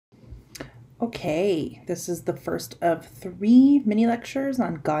Okay, this is the first of 3 mini lectures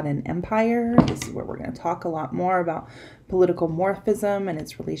on God and Empire. This is where we're going to talk a lot more about political morphism and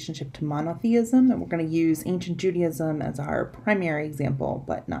its relationship to monotheism. And we're going to use ancient Judaism as our primary example,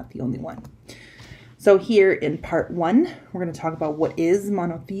 but not the only one. So here in part 1, we're going to talk about what is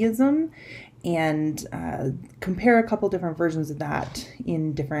monotheism and compare a couple different versions of that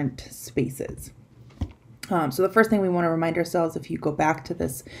in different spaces. So the first thing we want to remind ourselves, if you go back to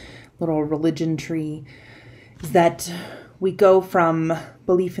this little religion tree, is that we go from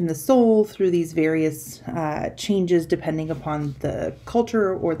belief in the soul through these various changes depending upon the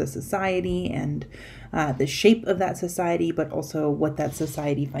culture or the society and the shape of that society, but also what that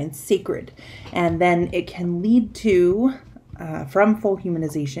society finds sacred. And then it can lead to, from full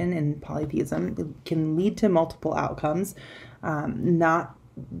humanization and polytheism, it can lead to multiple outcomes,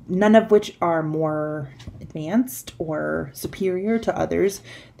 none of which are more advanced or superior to others.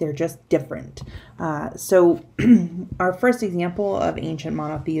 They're just different. So our first example of ancient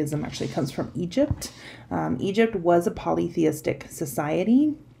monotheism actually comes from Egypt. Egypt was a polytheistic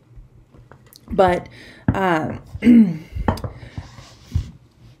society, but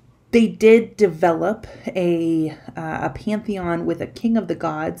they did develop a pantheon with a king of the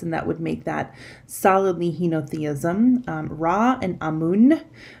gods, and that would make that solidly henotheism. Ra and Amun,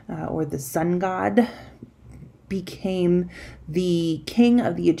 or the sun god, became the king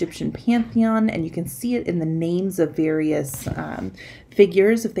of the Egyptian pantheon, and you can see it in the names of various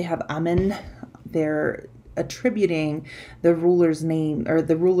figures. If they have Amun, they're attributing the ruler's name or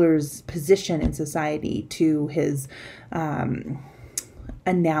the ruler's position in society to his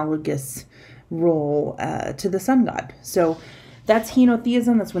analogous role to the sun god. So that's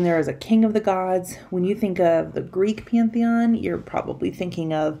henotheism. That's when there is a king of the gods. When you think of the Greek pantheon, you're probably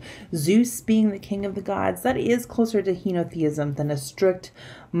thinking of Zeus being the king of the gods. That is closer to henotheism than a strict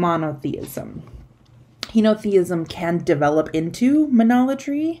monotheism. Henotheism can develop into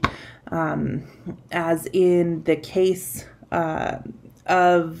monolatry, as in the case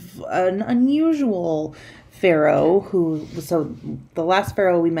of an unusual pharaoh so the last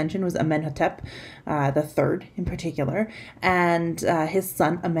pharaoh we mentioned was Amenhotep the third in particular, and his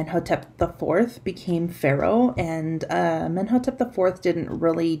son Amenhotep the fourth became pharaoh, and Amenhotep the fourth didn't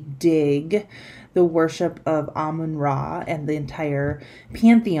really dig the worship of Amun-Ra and the entire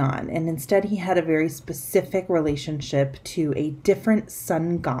pantheon, and instead he had a very specific relationship to a different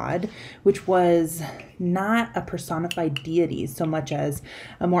sun god, which was not a personified deity so much as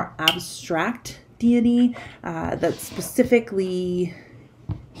a more abstract deity that specifically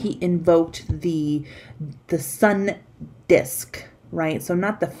he invoked the sun disk, right? So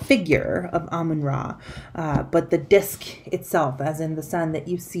not the figure of Amun-Ra, but the disk itself, as in the sun that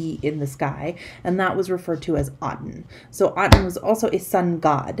you see in the sky, and that was referred to as Aten. So Aten was also a sun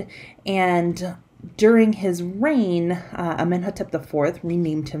god, and during his reign, Amenhotep IV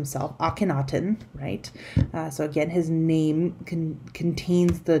renamed himself Akhenaten, right? So again, his name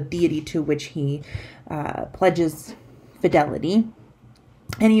contains the deity to which he pledges fidelity.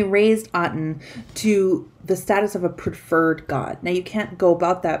 And he raised Aten to the status of a preferred god. Now, you can't go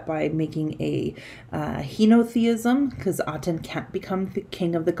about that by making a henotheism, because Aten can't become the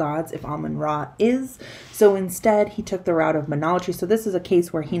king of the gods if Amun-Ra is. So instead, he took the route of monolatry. So this is a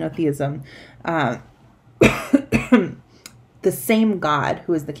case where henotheism, the same god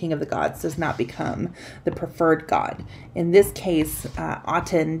who is the king of the gods does not become the preferred god. In this case,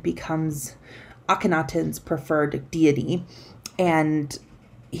 Aten becomes Akhenaten's preferred deity, and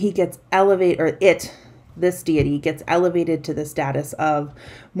he gets elevated, or this deity gets elevated to the status of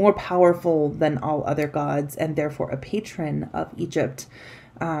more powerful than all other gods, and therefore a patron of Egypt.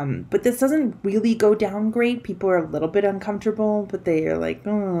 But this doesn't really go down great. People are a little bit uncomfortable, but they are like,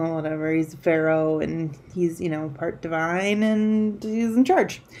 oh, whatever, he's a pharaoh, and he's, part divine, and he's in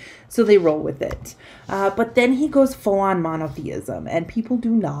charge. So they roll with it. But then he goes full-on monotheism, and people do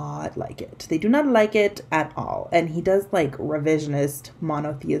not like it. They do not like it at all. And he does like revisionist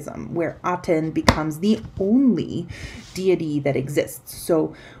monotheism, where Aten becomes the only deity that exists.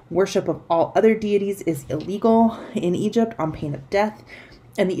 So worship of all other deities is illegal in Egypt on pain of death.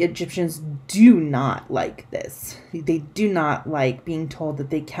 And the Egyptians do not like this. They do not like being told that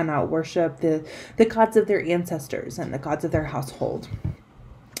they cannot worship the gods of their ancestors and the gods of their household.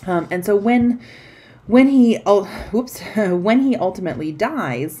 And so when he ultimately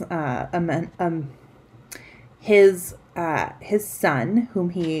dies, his son, whom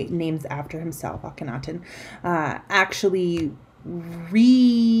he names after himself, Akhenaten, actually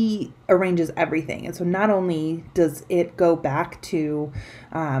rearranges everything. And so not only does it go back to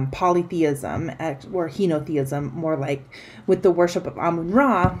polytheism or henotheism, more like with the worship of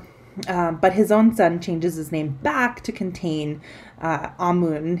Amun-Ra, But his own son changes his name back to contain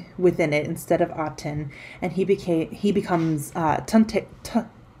Amun within it instead of Aten, and he becomes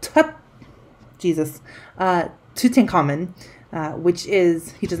Tutankhamun, which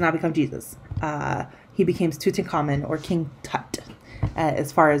is, he does not become Jesus. He becomes Tutankhamun, or King Tut,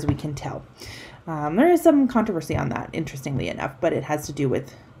 as far as we can tell. There is some controversy on that, interestingly enough, but it has to do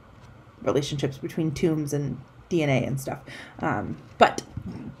with relationships between tombs and DNA and stuff. But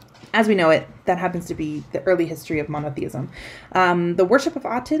as we know it, that happens to be the early history of monotheism. The worship of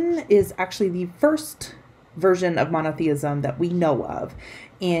Aten is actually the first version of monotheism that we know of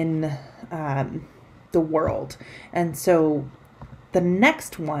in the world. And so the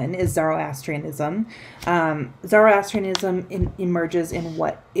next one is Zoroastrianism. Zoroastrianism emerges in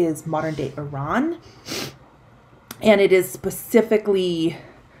what is modern day Iran. And it is specifically,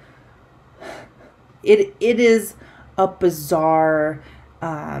 it is a bizarre,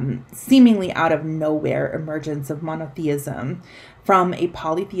 seemingly out of nowhere emergence of monotheism from a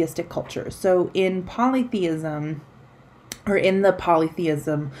polytheistic culture. So in polytheism, or in the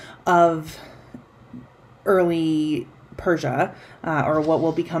polytheism of early Persia, or what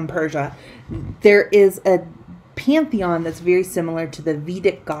will become Persia, there is a pantheon that's very similar to the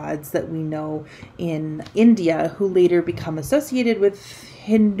Vedic gods that we know in India, who later become associated with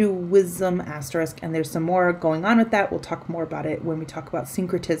Hinduism, asterisk, and there's some more going on with that. We'll talk more about it when we talk about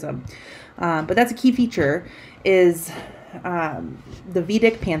syncretism. But that's a key feature, is the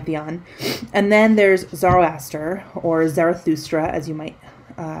Vedic pantheon. And then there's Zoroaster, or Zarathustra, as you might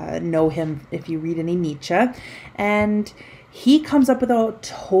know him if you read any Nietzsche. And he comes up with a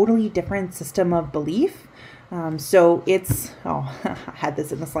totally different system of belief. So it's, I had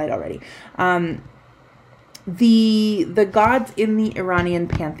this in the slide already. The gods in the Iranian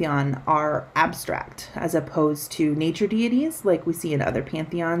pantheon are abstract as opposed to nature deities like we see in other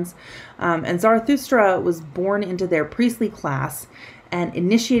pantheons. And Zarathustra was born into their priestly class and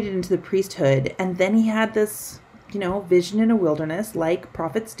initiated into the priesthood. And then he had this, vision in a wilderness like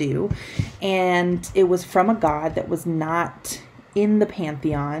prophets do. And it was from a god that was not in the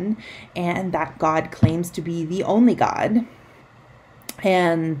pantheon. And that god claims to be the only god.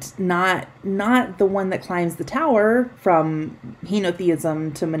 And not the one that climbs the tower from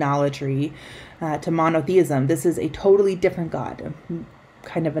henotheism to monolatry to monotheism. This is a totally different god,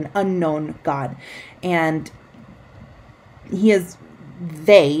 kind of an unknown god. And he is,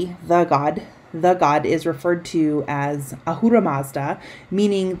 the god is referred to as Ahura Mazda,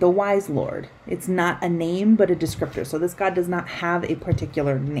 meaning the wise lord. It's not a name, but a descriptor. So this god does not have a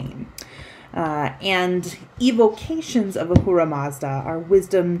particular name. And evocations of Ahura Mazda are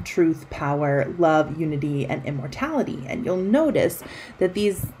wisdom, truth, power, love, unity, and immortality. And you'll notice that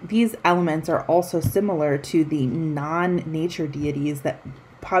these elements are also similar to the non-nature deities that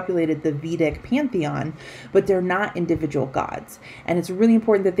populated the Vedic pantheon, but they're not individual gods. And it's really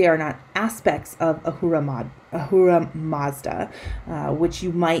important that they are not aspects of Ahura Mazda, which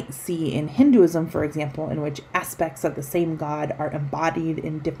you might see in Hinduism, for example, in which aspects of the same god are embodied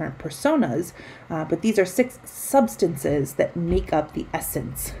in different personas. But these are 6 substances that make up the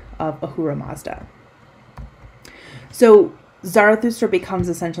essence of Ahura Mazda. So Zarathustra becomes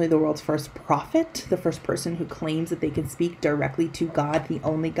essentially the world's first prophet, the first person who claims that they can speak directly to God, the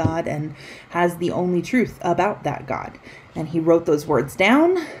only God, and has the only truth about that God. And he wrote those words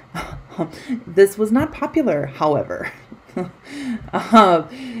down. This was not popular, however.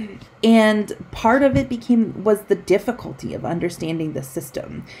 And part of it was the difficulty of understanding the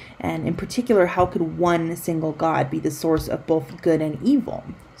system. And in particular, how could one single God be the source of both good and evil?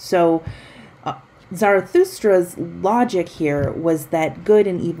 So Zarathustra's logic here was that good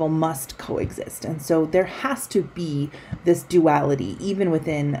and evil must coexist. And so there has to be this duality, even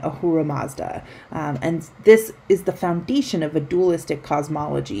within Ahura Mazda. And this is the foundation of a dualistic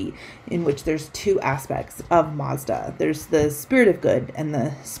cosmology in which there's 2 aspects of Mazda. There's the spirit of good and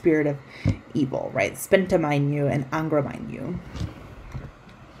the spirit of evil, right? Spenta Mainyu and Angra Mainyu.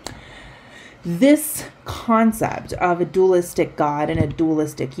 This concept of a dualistic God and a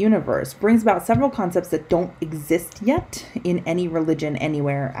dualistic universe brings about several concepts that don't exist yet in any religion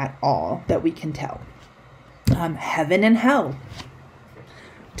anywhere at all that we can tell. Heaven and hell.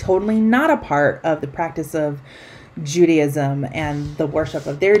 Totally not a part of the practice of Judaism and the worship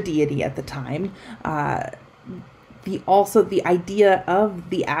of their deity at the time. The idea of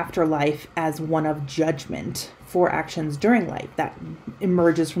the afterlife as one of judgment for actions during life that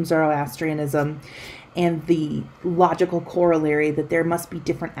emerges from Zoroastrianism, and the logical corollary that there must be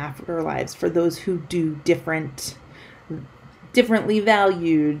different afterlives for those who do differently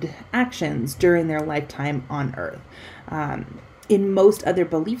valued actions during their lifetime on Earth. in most other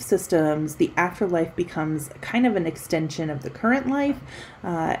belief systems, the afterlife becomes kind of an extension of the current life,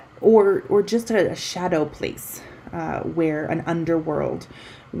 or just a shadow place, where an underworld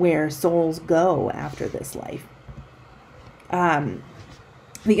where souls go after this life.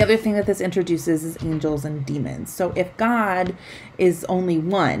 The other thing that this introduces is angels and demons. So if God is only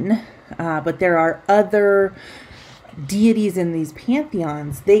one, but there are other deities in these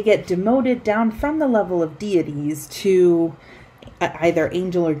pantheons, they get demoted down from the level of deities to either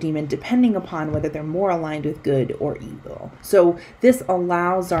angel or demon, depending upon whether they're more aligned with good or evil. So this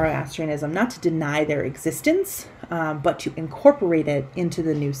allows Zoroastrianism not to deny their existence, but to incorporate it into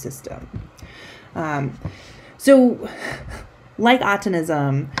the new system. So like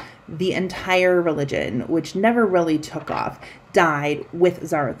Atenism, the entire religion, which never really took off, died with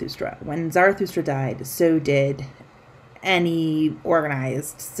Zarathustra. When Zarathustra died, so did any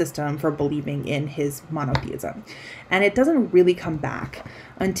organized system for believing in his monotheism. And it doesn't really come back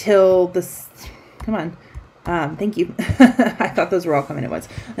until this, thank you. I thought those were all coming at once.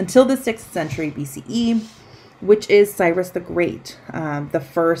 Until the 6th century BCE, which is Cyrus the Great, the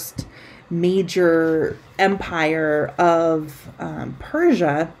first major empire of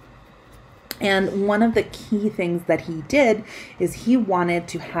Persia. And one of the key things that he did is he wanted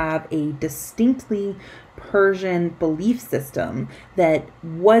to have a distinctly Persian belief system that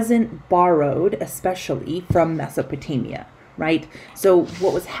wasn't borrowed, especially from Mesopotamia, right? So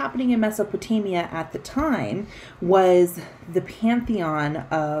what was happening in Mesopotamia at the time was the pantheon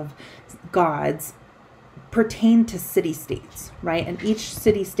of gods pertained to city-states, right? And each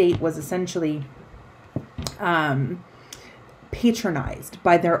city-state was essentially patronized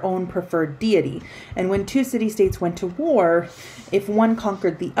by their own preferred deity. And when two city-states went to war, if one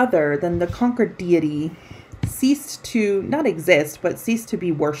conquered the other, then the conquered deity ceased to not exist, but ceased to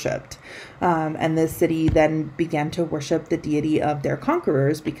be worshipped. And the city then began to worship the deity of their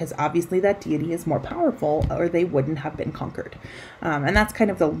conquerors, because obviously that deity is more powerful, or they wouldn't have been conquered. And that's kind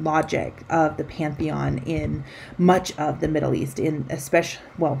of the logic of the pantheon in much of the Middle East, in especially,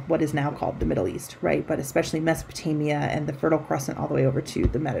 well, what is now called the Middle East, right? But especially Mesopotamia and the Fertile Crescent all the way over to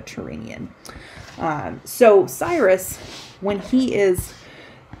the Mediterranean. So Cyrus, when he is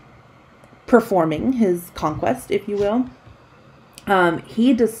performing his conquest, if you will,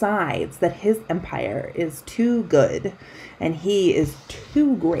 he decides that his empire is too good and he is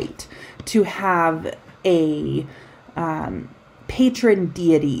too great to have a patron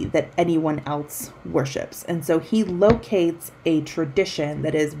deity that anyone else worships. And so he locates a tradition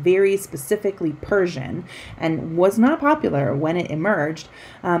that is very specifically Persian and was not popular when it emerged,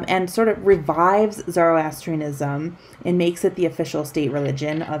 and sort of revives Zoroastrianism and makes it the official state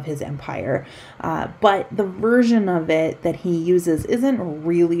religion of his empire. But the version of it that he uses isn't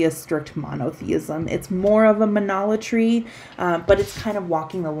really a strict monotheism. It's more of a monolatry, but it's kind of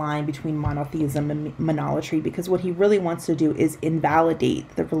walking the line between monotheism and monolatry, because what he really wants to do is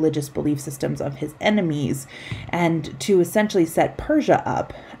invalidate the religious belief systems of his enemies and to essentially set Persia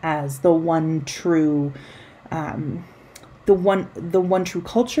up as the one true the one true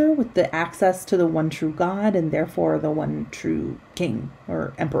culture with the access to the one true God, and therefore the one true king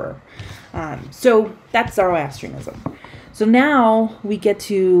or emperor. So that's Zoroastrianism. So now we get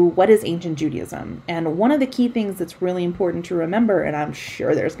to what is ancient Judaism. And one of the key things that's really important to remember, and I'm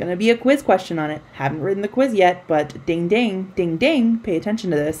sure there's going to be a quiz question on it. Haven't written the quiz yet, but ding, ding, ding, ding, pay attention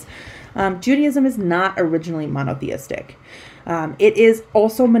to this. Judaism is not originally monotheistic. It is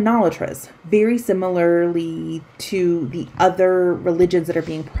also monolatrous, very similarly to the other religions that are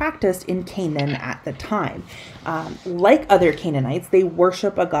being practiced in Canaan at the time. Like other Canaanites, they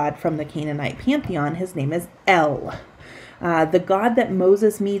worship a god from the Canaanite pantheon. His name is El. The God that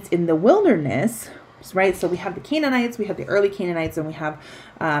Moses meets in the wilderness, right? So we have the Canaanites, we have the early Canaanites, and we have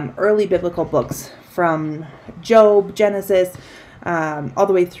early biblical books from Job, Genesis, all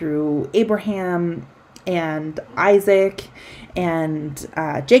the way through Abraham and Isaac and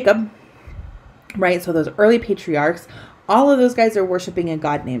Jacob, right? So those early patriarchs, all of those guys are worshiping a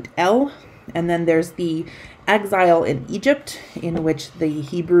god named El. And then there's the exile in Egypt, in which the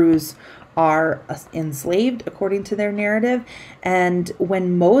Hebrews are enslaved according to their narrative. And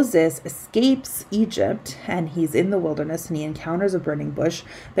when Moses escapes Egypt and he's in the wilderness and he encounters a burning bush,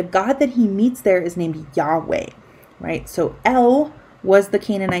 the God that he meets there is named Yahweh, right? So El was the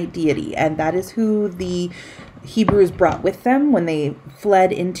Canaanite deity, and that is who the Hebrews brought with them when they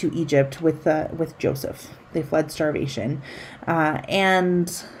fled into Egypt with Joseph. They fled starvation.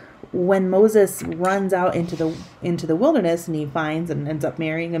 And when Moses runs out into the wilderness and he finds and ends up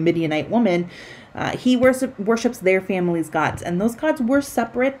marrying a Midianite woman, he worships their family's gods. And those gods were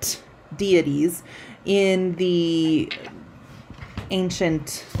separate deities in the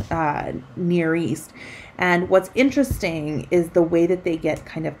ancient Near East. And what's interesting is the way that they get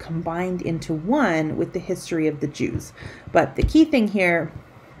kind of combined into one with the history of the Jews. But the key thing here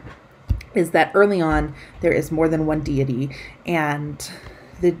is that early on, there is more than one deity, and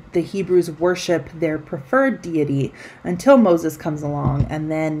the Hebrews worship their preferred deity until Moses comes along, and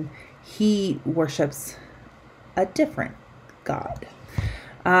then he worships a different god.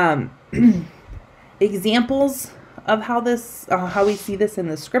 Examples of how we see this in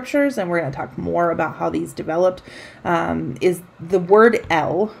the scriptures, and we're going to talk more about how these developed, is the word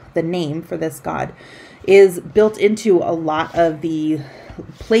El, the name for this god, is built into a lot of the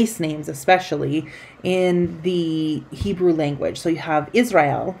place names, especially in the Hebrew language. So you have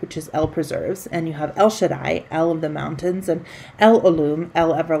Israel, which is El preserves, and you have El Shaddai, El of the mountains, and El Olam,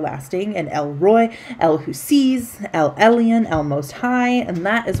 El everlasting, and El Roy, El who sees, El Elyon, El most high, and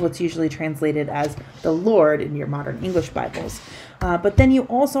that is what's usually translated as the Lord in your modern English Bibles. But then you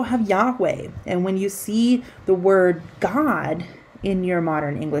also have Yahweh, and when you see the word God in your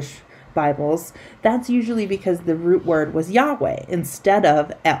modern English Bibles, that's usually because the root word was Yahweh instead of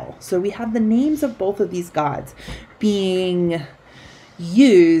El. So we have the names of both of these gods being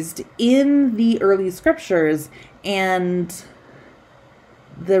used in the early scriptures, and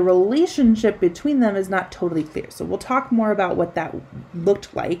the relationship between them is not totally clear. So we'll talk more about what that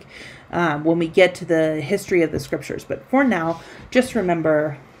looked like when we get to the history of the scriptures. But for now, just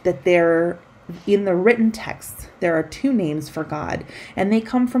remember that in the written texts, there are two names for God, and they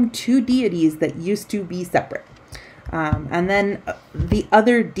come from two deities that used to be separate. And then the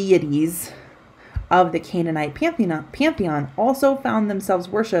other deities of the Canaanite pantheon also found themselves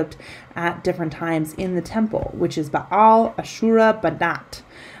worshipped at different times in the temple, which is Baal, Ashura, Banat.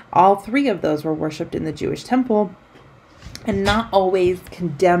 All three of those were worshipped in the Jewish temple, and not always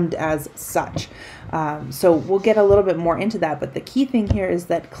condemned as such. So we'll get a little bit more into that, but the key thing here is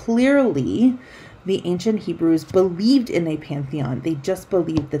that clearly the ancient Hebrews believed in a pantheon. They just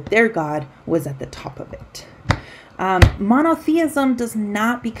believed that their God was at the top of it. Monotheism does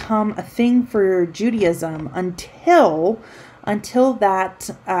not become a thing for Judaism until that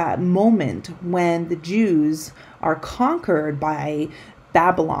moment when the Jews are conquered by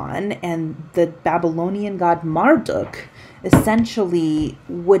Babylon, and the Babylonian god Marduk essentially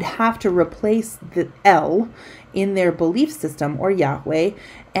would have to replace the El in their belief system, or Yahweh,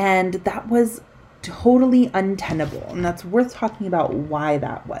 and that was totally untenable, and that's worth talking about why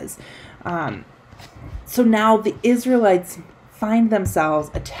that was. So now the Israelites find themselves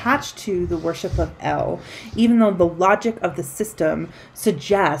attached to the worship of El, even though the logic of the system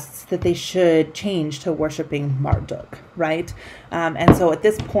suggests that they should change to worshiping Marduk, right? And so at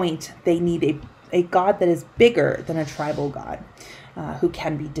this point, they need a god that is bigger than a tribal god who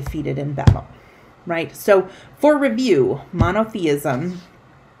can be defeated in battle, right? So for review, monotheism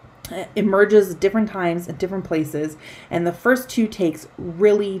emerges at different times at different places, and the first two takes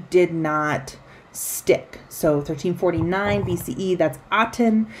really did not stick. So 1349 BCE, that's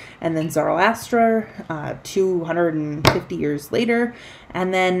Aten, and then Zoroaster 250 years later,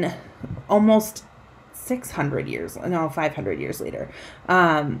 and then almost 500 years later.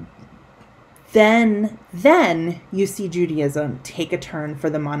 Then you see Judaism take a turn for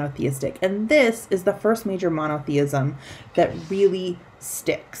the monotheistic, and this is the first major monotheism that really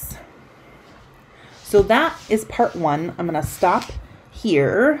sticks. So that is part one. I'm going to stop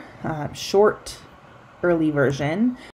here, short early version,